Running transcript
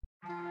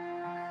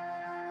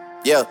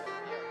Yeah.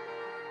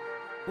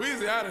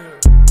 Weezy out of here.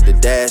 The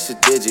dash is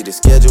digi, the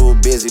schedule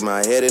busy.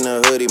 My head in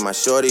a hoodie, my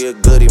shorty a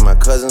goodie. My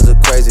cousins are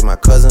crazy, my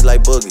cousins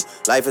like Boogie.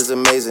 Life is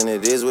amazing,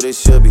 it is what it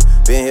should be.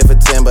 Been here for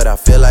 10, but I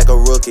feel like a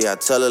rookie. I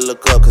tell her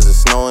look up, cause it's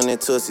snowing in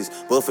Tootsies.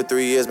 Booked for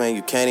 3 years, man,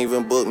 you can't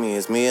even book me.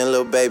 It's me and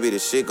Lil Baby, the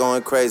shit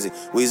going crazy.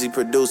 Weezy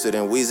produced it,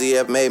 and Weezy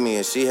F made me.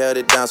 And she held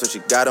it down, so she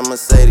got a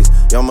Mercedes.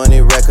 Young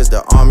Money Records,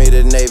 the Army,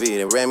 the Navy.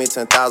 They ran me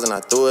 10,000, I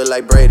threw it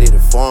like Brady. The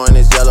foreign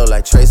is yellow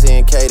like Tracy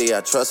and Katie.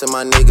 I trusted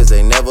my niggas,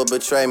 they never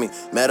betray me.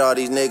 Met all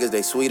these niggas,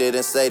 they sweeter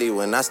than Sadie.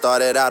 When I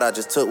started out, I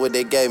just took what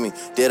they gave me.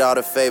 Did all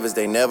the favors,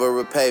 they never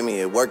repay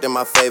me. It worked in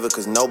my favor,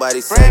 cause nobody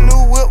said brand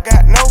new whip,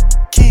 got no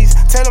keys.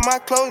 Tell them my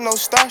clothes, no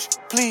starch,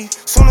 please.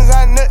 Soon as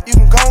I nut, you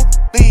can go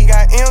leave.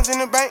 Got M's in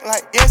the bank,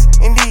 like yes,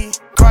 indeed.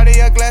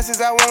 Cartier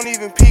glasses, I won't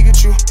even peek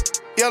at you.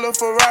 Yellow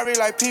Ferrari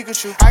like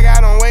Pikachu. I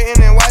got him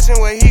waiting and watching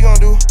what he gon'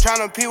 do.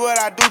 Tryna pee what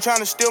I do,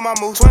 tryna steal my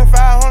moves.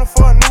 2,500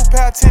 for a new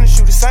pair of tennis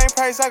shoes. The same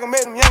price I can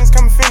make them youngins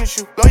come and finish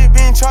you. Lawyer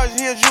being charged,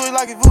 he a jewelry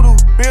like it's voodoo.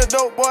 Real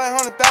dope boy,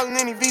 100,000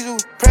 in his Vizu.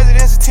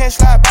 President's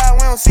attention, slide by, we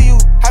don't see you.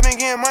 I been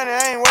getting money,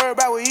 I ain't worried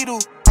about what he do.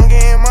 I'm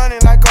getting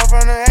money like I'm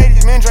from the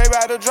 80s. Man, Dre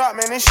about to drop,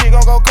 man, this shit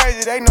gon' go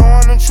crazy. They know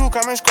I'm the truth,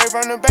 coming straight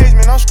from the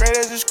basement. I'm straight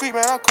as a street,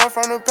 man, I come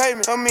from the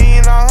pavement. $1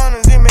 million all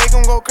hundreds, it make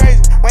them go crazy.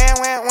 Wham,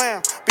 wham,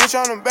 wham, bitch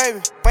on them, baby.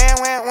 Wham,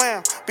 wham,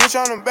 wham, bitch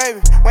on them, baby.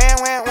 Wham,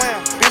 wham,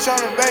 wham, bitch on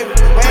them, baby.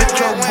 Wham,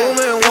 wham,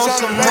 wham, bitch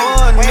on them, baby.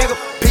 Nigga,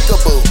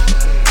 peekaboo.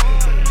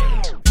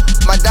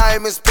 My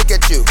diamonds pick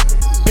at you.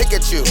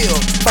 Pikachu,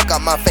 fuck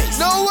out my face.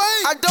 No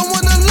way, I don't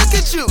wanna look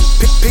at you.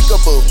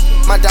 Peekaboo,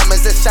 my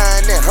diamonds that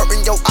shine and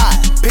hurting your eye.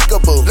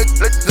 Peekaboo,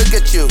 look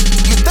at you.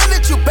 You think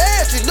that you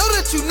bad, you know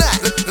that you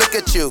not. Look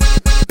at you.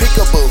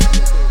 Peekaboo,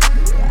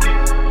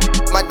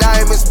 my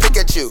diamonds pick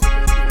at you.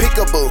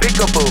 Peekaboo,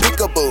 peekaboo,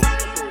 peekaboo,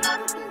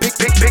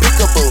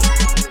 peekaboo,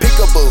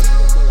 peekaboo.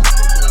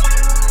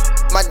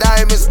 My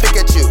diamonds pick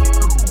at you.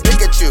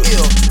 Pikachu,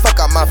 fuck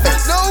out my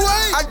face. No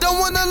way, I don't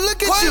wanna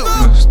look at you.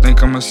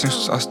 Think I'm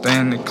essential, I stay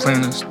in the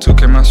cleaners.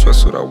 2K my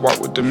sweatsuit, I walk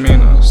with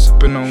demeanor.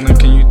 Sippin' on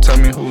Lincoln, you tell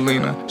me who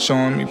Lena.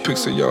 Showing me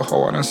pics of your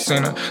hoe, I done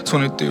seen her.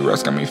 23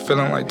 rats got me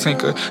feeling like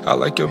Tinker. I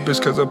like your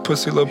bitch cause her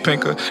pussy little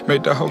pinker.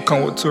 Made that hoe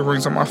come with 2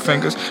 rings on my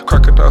fingers.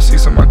 Crocodile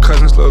seats on my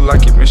cousins look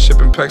like he been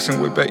shipping packs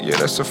and way back, yeah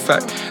that's a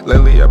fact.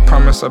 Lately I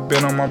promise I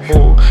been on my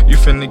bull. You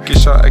finna get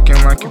shot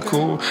acting like you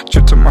cool.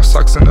 Drip to my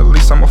socks and at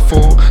least I'm a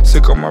fool.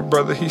 Sick on my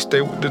brother, he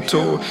stay with the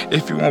tool.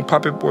 If you won't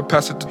pop it, boy,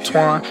 pass it to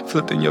Twine.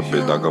 Flipped in your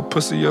bitch like a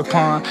pussy a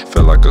pond.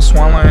 Feel like a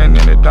swan laying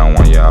in it down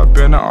one. Yeah, I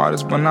been an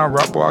artist, but I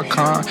rap, boy, I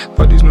con.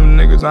 For these new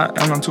niggas, I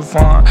am not too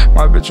fond.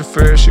 My bitch a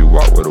fair, she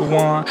walk with a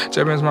wand.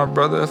 Jabin's my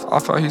brother, if I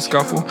thought he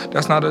scuffle.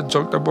 That's not a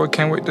joke, that boy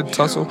can't wait to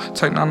tussle.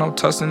 Take not no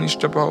tussling, these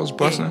stripper hoes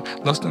bustin'.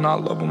 Lustin', I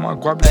love him, my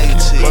guap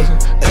bitch keep buzzin'.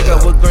 I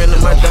got what grand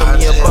in my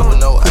dummy, a buck.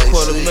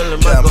 $250,000 in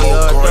my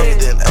go-yard dummy.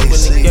 I'm in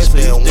the gas, but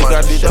you still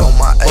got the show. On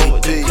my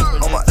AP,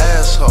 on my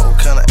asshole,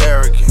 kinda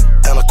arrogant.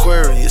 An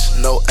Aquarius,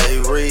 no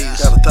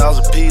A-Rees. Got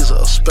 1,000 P's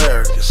of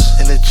asparagus,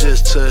 and it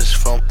just touched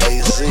from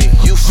AZ.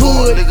 You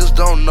fool niggas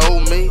don't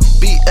know me.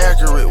 Be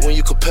accurate when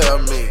you compare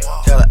me.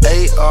 Got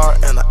an AR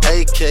and an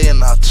AK,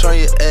 and I'll turn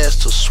your ass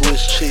to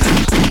Swiss cheese.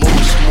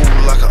 Move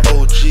smooth like an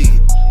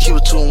OG. Keep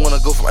it to him when I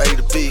go from A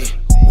to B.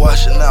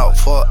 Watching out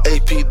for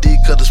APD,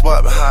 cause the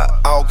spot been hot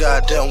all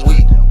goddamn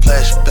week.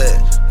 Flashback,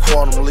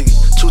 Quantum Leap,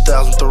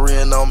 2003,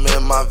 and I'm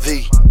in my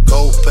V.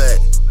 Go back,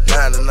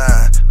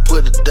 99.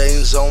 Put the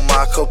days on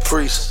my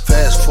caprice.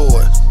 Fast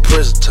forward,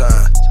 prison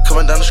time.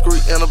 Coming down the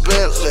street in a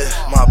Bentley.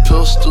 My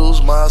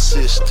pistol's my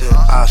assistant.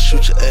 I'll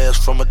shoot your ass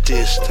from a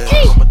distance.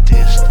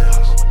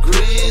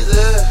 Greasy,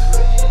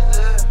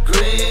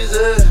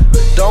 greasy.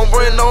 Don't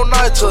bring no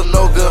knife to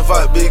no gun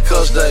fight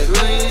because they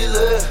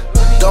greasy.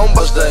 Don't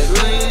bust they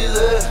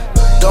greasy.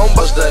 Don't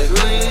bust they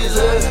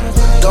greasy.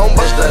 Don't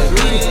bust they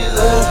greasy.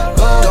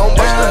 Don't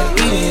bust they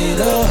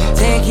greasy.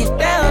 Take it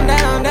down,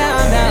 down,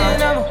 down,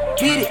 down. I'ma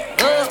beat it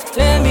up.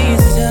 Let me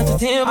switch up the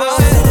tempo.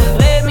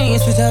 Let me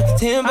switch up the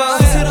tempo.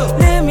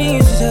 Let me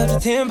switch up the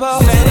tempo.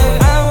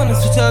 I wanna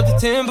switch up the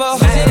tempo.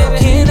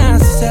 Can I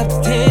switch up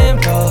the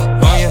tempo?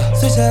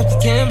 Switch up the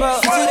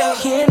tempo.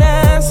 Can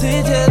I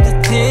switch up the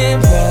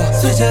tempo?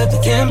 Switch up the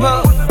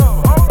tempo.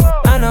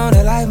 I know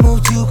that life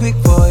moves too quick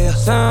for you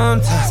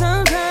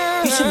sometimes.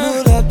 You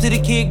should pull up to the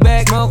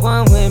kickback, smoke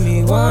one with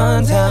me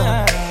one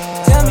time.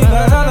 Tell me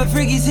about all the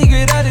freaky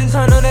secret items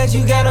I know that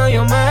you got on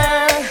your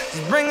mind.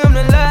 Just bring them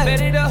to life.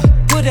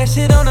 Put that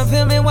shit on the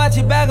film and watch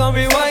it back on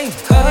rewind.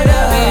 Cut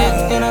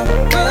up in a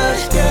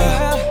rush,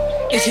 girl.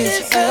 It's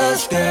just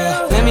us,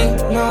 girl. Let me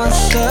know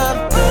what's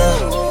up,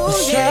 girl.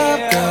 What's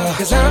up, girl?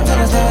 Cause I'm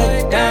tryna slow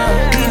it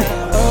down. Beat it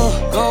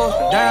up, go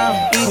down.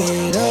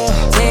 Beat it up,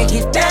 take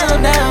it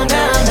down, down,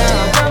 down,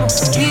 down. I'ma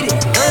beat it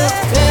up.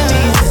 Let me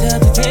switch up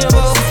the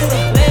tempo.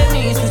 Let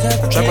me switch up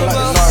the tempo. Trappin' like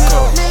the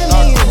narco.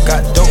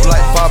 Got dope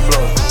like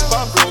Pablo.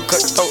 Cut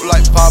throat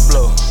like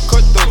Pablo.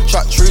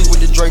 Chop trees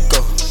with the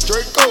Draco.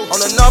 On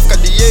the north got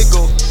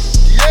Diego.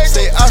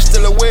 Say hasta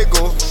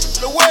luego.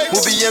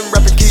 We'll be in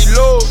rapping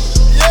kilo.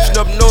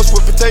 Snub nose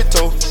with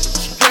potato.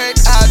 Straight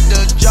out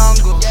the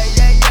jungle.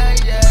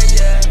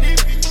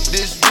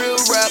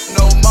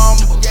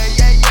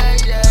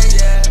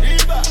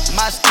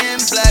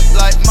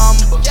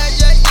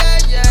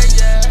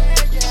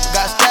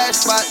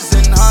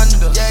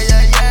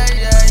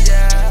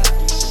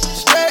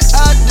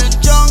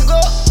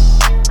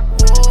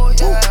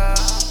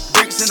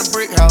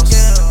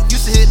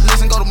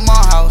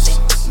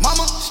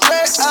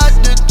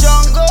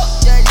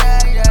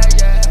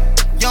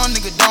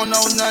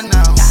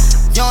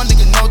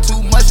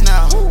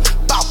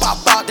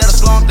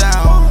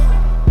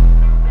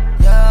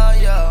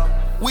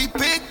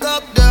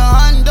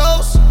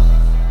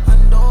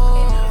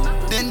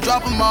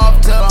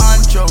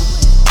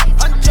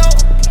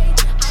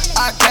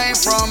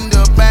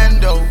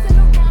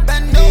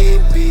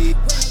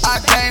 I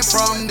came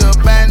from the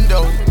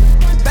bando.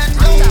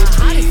 I'm the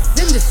hottest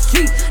in the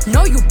street.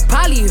 Know you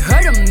probably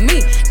heard of me.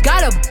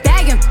 Got a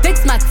bag and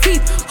fix my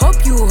teeth.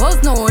 Hope you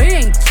hoes know it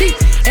ain't cheap.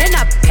 And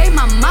I pay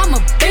my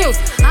mama bills.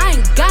 I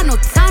ain't got no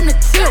time to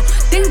chill.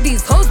 Think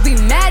these hoes be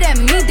mad at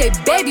me. They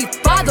baby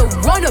father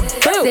run a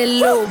bill. That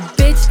little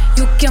bitch,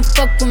 you can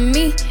fuck with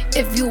me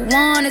if you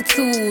wanted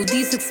to.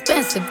 These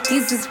expensive,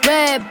 these is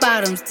red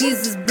bottoms,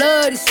 these is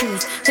bloody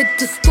shoes. Hit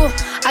the store,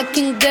 I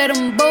can get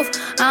them both.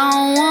 I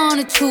don't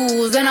wanna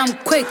choose. And I'm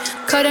quick,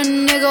 cut a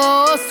nigga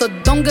off, so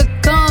don't get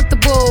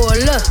comfortable.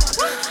 Look,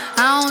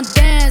 I don't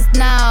dance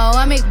now,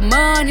 I make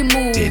money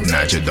move.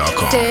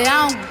 DidMagic.com. Say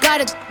I don't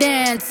gotta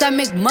dance, I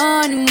make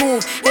money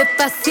move. If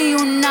I see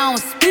you now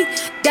speak,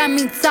 that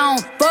means I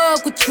don't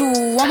fuck with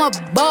you. I'm a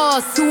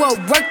boss, you a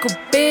worker,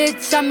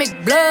 bitch. I make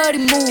bloody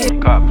moves.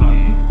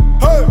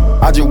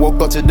 I just woke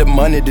up to the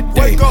money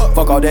today.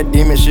 Fuck all that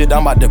demon shit,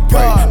 I'm about to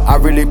pray. I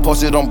really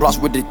posted on blocks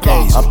with the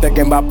gays. I'm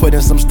thinking about putting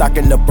some stock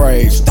in the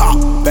braids. Stop.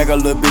 Back a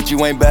little bitch,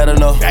 you ain't bad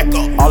enough.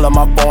 All of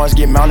my phones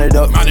get mounted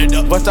up.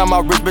 Bust out my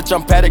wrist, bitch,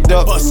 I'm padded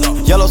up.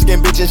 Yellow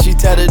skin bitch and she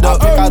tatted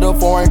up. Pick out a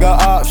foreign,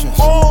 got options.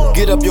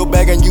 Get up your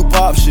bag and you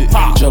pop shit.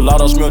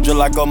 Gelato smell just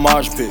like a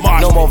marsh pit.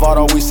 No more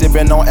Vado, we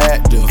sippin' on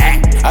active.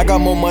 I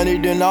got more money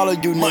than all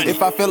of you niggas.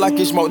 If I feel like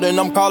it's smoke, then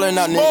I'm calling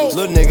out niggas.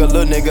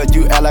 Little nigga,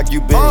 you act like you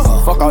big.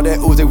 Fuck all that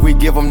Uzi, we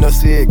give them the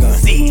cig gun.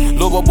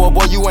 Little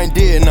boy, you ain't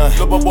did none.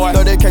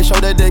 No, they can't show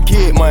that they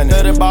kid money.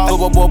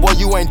 Little boy,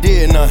 you ain't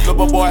did none.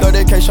 No,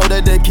 they can't show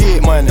that they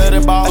kid money.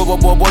 Little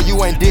boy,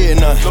 you ain't did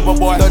none.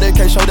 No, they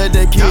can't show that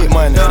they kid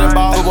money.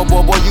 Little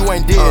boy, you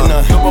ain't did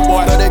none.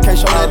 No, they can't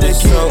show that they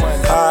kid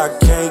money. I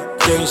can't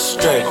get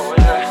straight.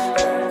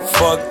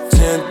 Fuck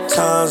 10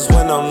 times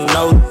when I'm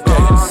no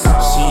dates.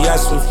 She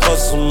asked me for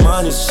some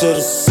money,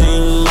 should've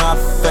seen my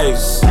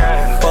face.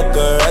 Fuck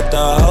her at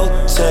the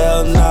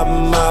hotel, not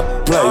my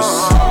place.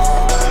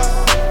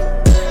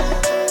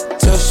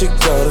 Till she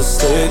go to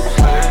sleep,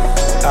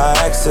 I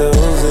asked her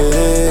who's it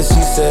is,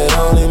 she said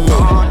only me.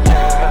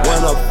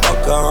 When I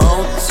fuck her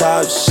on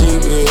top, she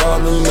be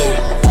on to me.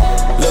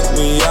 Look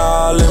me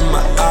all in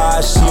my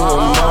eyes, she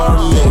want more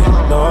of me.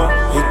 No,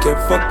 he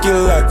can't fuck you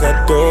like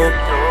I do.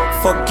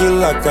 Fuck you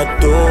like I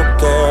do,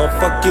 girl.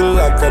 Fuck you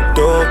like I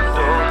do.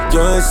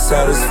 You ain't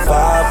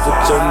satisfied,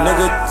 but your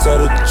nigga tell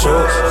the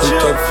truth. He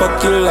can't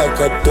fuck you like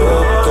I do,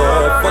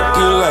 girl. Fuck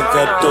you like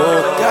I do.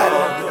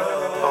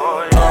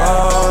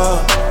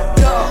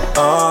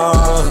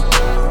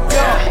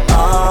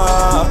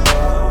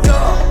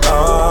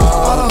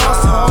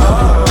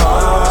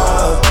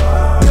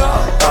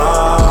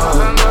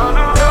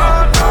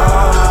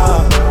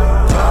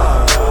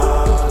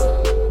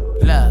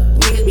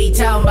 Niggas be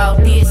talking about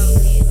this,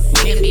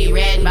 niggas be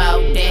ratting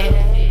about that.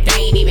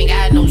 They ain't even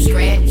got no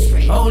scratch.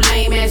 Oh,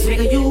 lame ass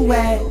nigga, you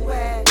whack.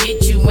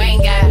 Bitch, you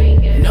ain't got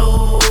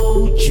no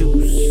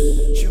juice.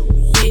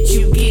 Bitch,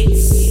 you get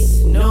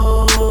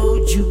no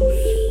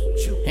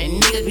juice.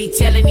 And niggas be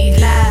telling these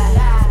lies,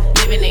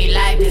 living they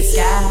life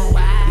disguise.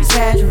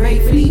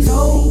 Exaggerate for these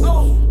hoes.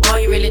 Boy,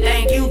 you really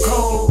think you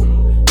cold?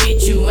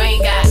 Bitch, you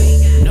ain't got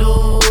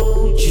no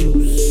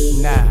juice.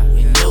 Nah,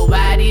 and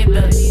nobody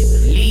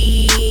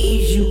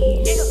believes you.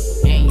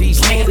 And these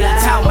niggas be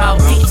talking about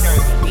this,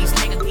 these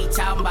niggas be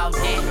talking about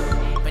that.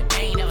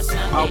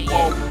 I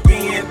walk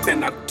in,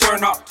 then I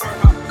turn up,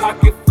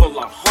 pocket full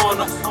of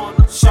hunters.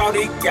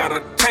 Shawty got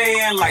a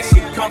tan like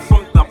she come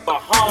from the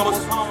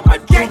Bahamas. I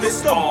do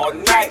this all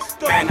night,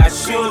 man, I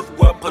should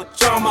wear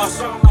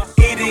pajamas.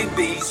 Eating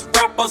these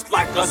rappers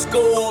like a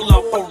school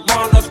of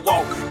piranhas.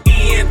 Walk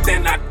in,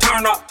 then I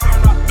turn up,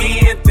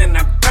 in, then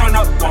I turn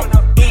up. Walk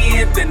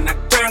in, then I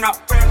turn up,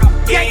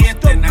 in,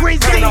 then I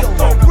turn up.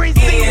 Walk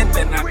in,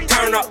 then I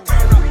turn up,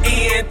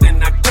 in,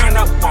 then I turn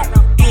up. Walk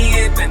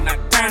in, then I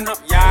turn up,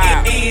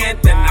 yeah. In,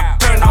 then I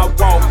turn up,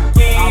 walk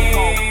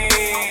in.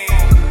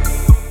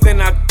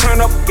 Then I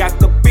turn up, got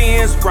the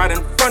Benz right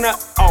in front of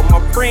all my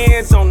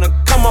friends on the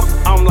come up.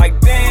 I'm like,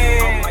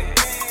 damn,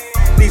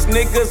 these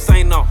niggas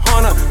ain't a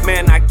hunter.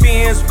 Man, I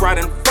Benz right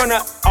in front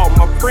of all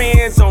my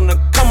friends on the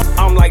come up.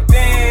 I'm like,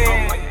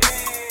 damn,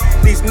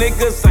 these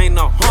niggas ain't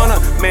a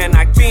hunter. Man,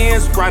 I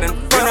Benz right in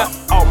front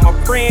of all my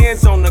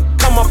friends on the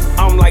come up.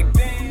 I'm like,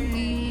 damn.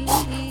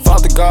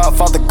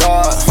 Father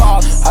God,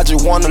 I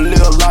just wanna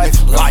live life.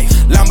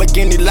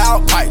 Lamborghini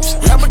loud pipes.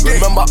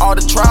 Remember all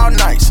the trial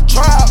nights.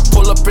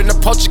 Pull up in the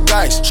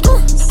Portuguese.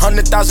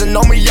 100,000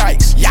 on me,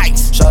 yikes.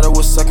 Shawty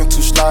was sucking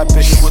too sloppy,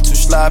 it was too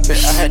sloppy.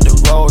 I had to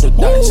roll the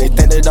dice. They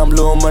think that I'm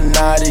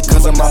Illuminati,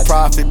 cause of my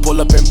profit.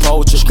 Pull up in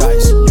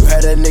Portuguese. You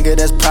had a nigga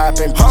that's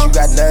popping, bitch, you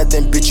got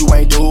nothing, bitch, you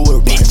ain't do it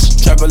right.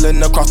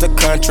 Traveling across the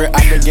country,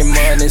 I can get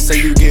money, say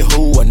you get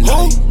who a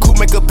night. Cool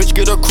make a bitch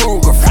get a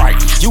Kruger fight.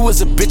 You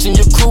was a bitch and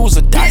your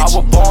cruiser died. I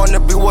was born to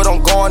be what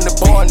I'm going to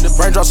be.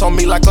 Raindrops on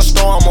me like a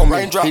storm on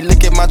me. He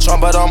look at my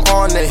trunk, but I'm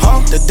on it.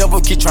 The devil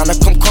keep trying to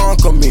come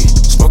conquer me.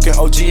 Smoking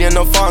OG in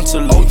the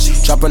Fontaine.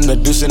 Dropping the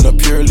deuce in the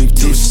pure leaf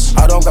juice.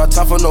 I don't got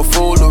time for no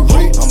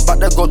foolery. I'm about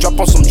to go drop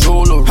on some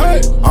jewelry.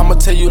 I'ma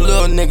tell you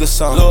little niggas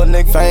something. Little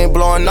nigga fame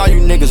blowing all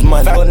you niggas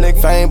money. Little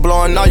nigga fame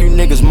blowing all you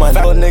niggas money.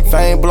 Little nigga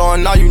fame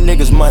blowing all you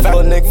niggas money.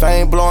 Little nigga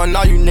fame blowing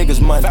all you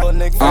niggas money.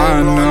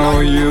 I know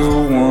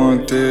you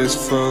want this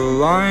for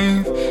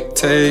life.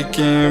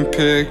 Taking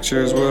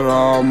pictures with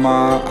all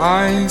my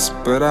eyes,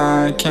 but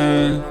I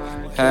can't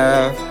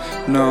have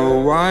no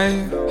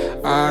wife.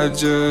 I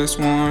just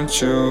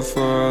want you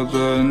for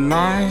the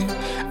night.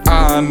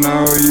 I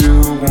know you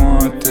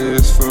want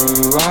this for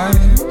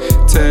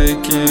life.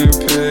 Taking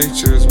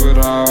pictures with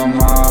all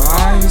my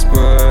eyes,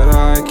 but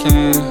I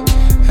can't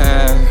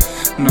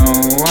have no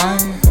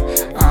wife.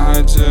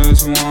 I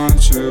just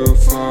want you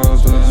for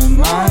the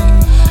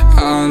night.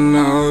 I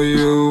know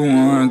you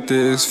want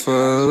this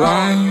for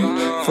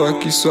life.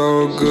 Fuck you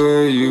so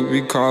good, you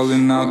be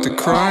calling out the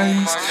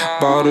Christ.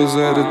 Bottles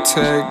of the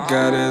tech,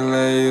 got it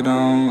laid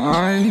on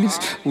ice.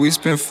 We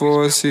spent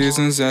 4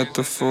 seasons at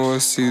the 4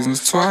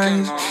 Seasons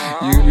twice.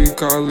 You be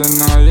calling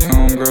out your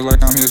homegirl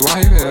like I'm his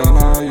wife. Hell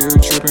nah, you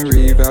trippin',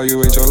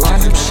 reevaluate your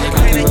life.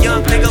 When a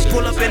young nigga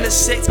pull up in the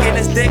 6, get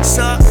his dick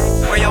sucked.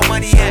 Where your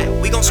money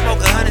at? We gon' smoke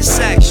 100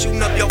 sacks.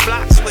 Shooting up your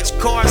block, switch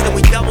cars, then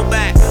we double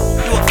back.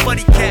 You a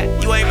funny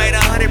cat, you ain't made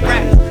 100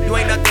 rap. You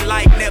ain't nothing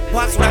like Nip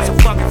Potts, so that's a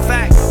fucking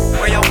fact.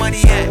 Where your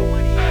money at?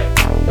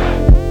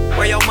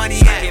 Where your money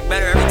at? Get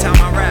better every time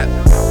I rap.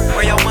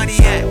 Where your money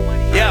at?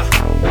 Yeah.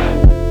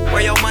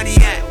 Where your money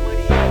at?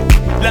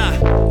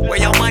 Look, where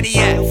your money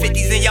at?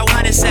 50s in your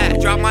 100s at.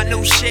 Drop my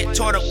new shit,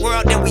 tour the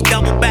world, then we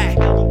double back.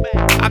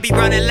 I be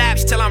running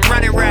laps till I'm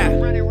running rap.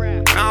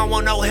 I don't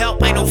want no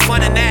help, ain't no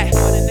fun in that.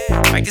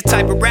 Like the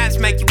type of raps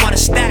make you wanna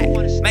stack.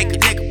 Make a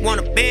nigga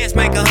wanna Benz,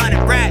 make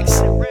 100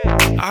 racks.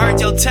 I heard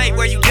your tape,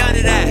 where you done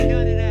it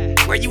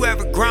at? Where you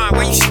ever grind,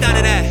 where you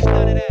stunted at?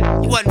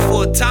 You wasn't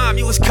full time,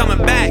 you was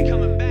coming back.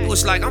 You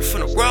was like, I'm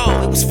finna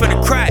roll, it was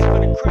finna crack.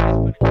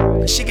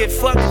 She get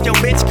fucked if your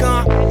bitch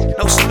come.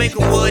 No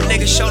Sminklewood,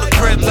 nigga, show the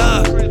crib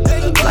love.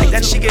 Like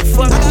that she get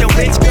fucked if your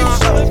bitch come.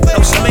 No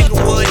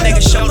Sminklewood,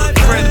 nigga, show the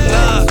crib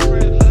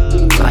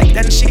love. Like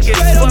that she get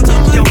fucked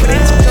if your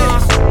bitch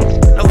come.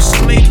 No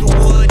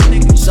Sminklewood,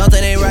 nigga.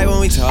 Something ain't right when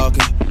we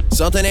talking.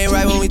 Something ain't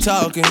right when we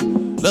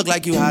talking. Look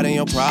like you hiding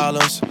your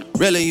problems.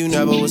 Really, you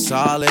never was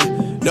solid.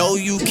 No,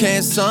 you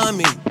can't son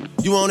me.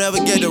 You won't ever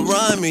get to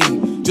run me.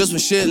 Just when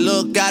shit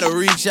look, gotta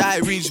reach, I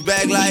reach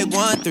back like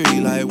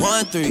 1-3, like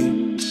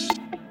 1-3.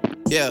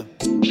 Yeah.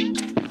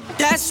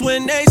 That's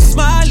when they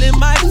smile in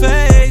my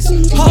face.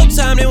 Whole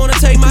time they wanna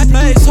take my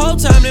place. Whole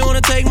time they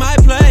wanna take my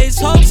place.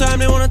 Whole time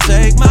they wanna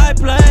take my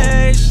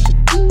place.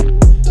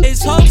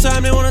 It's whole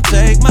time they wanna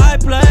take my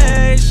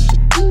place.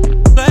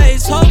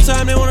 Whole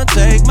time they wanna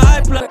take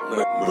my place.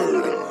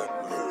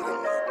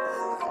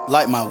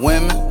 Like my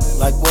women,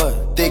 like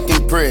what? Thick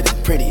and pretty,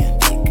 pretty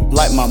and thick.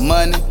 Like my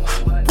money,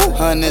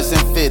 hundreds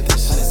and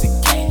fifties.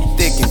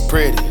 Thick and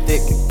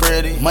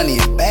pretty, money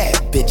and bad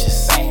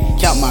bitches.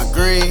 Count my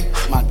green,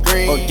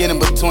 or get in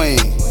between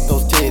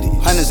those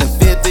titties. Hundreds and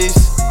fifties,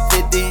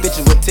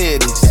 bitches with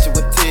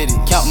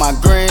titties. Count my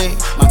green,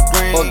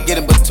 or get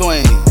in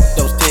between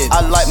those titties.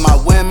 I like my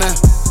women,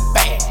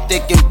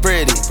 thick and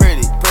pretty.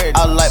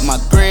 I like my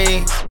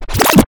green.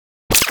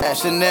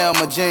 Chanel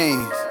my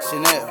jeans,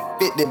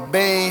 50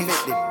 beans,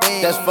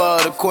 that's for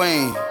the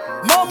queen.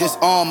 This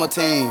on my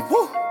team,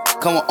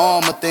 come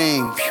on my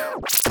thing.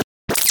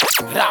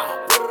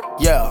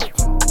 Yeah,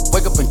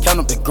 wake up and count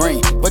up the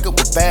green. Wake up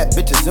with bad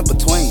bitches in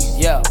between.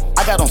 Yeah,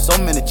 I got on so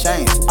many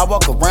chains. I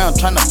walk around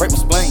trying to break my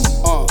spleen.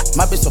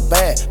 My bitch so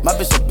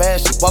bad,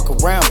 she walk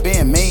around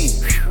being mean.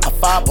 I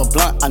fire up a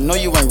blunt, I know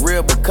you ain't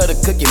real, but cut a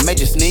cookie, made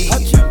you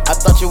sneeze. I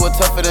thought you were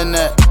tougher than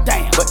that.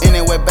 Damn. But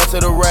anyway, back to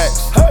the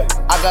racks.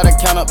 I gotta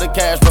count up the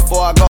cash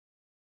before I go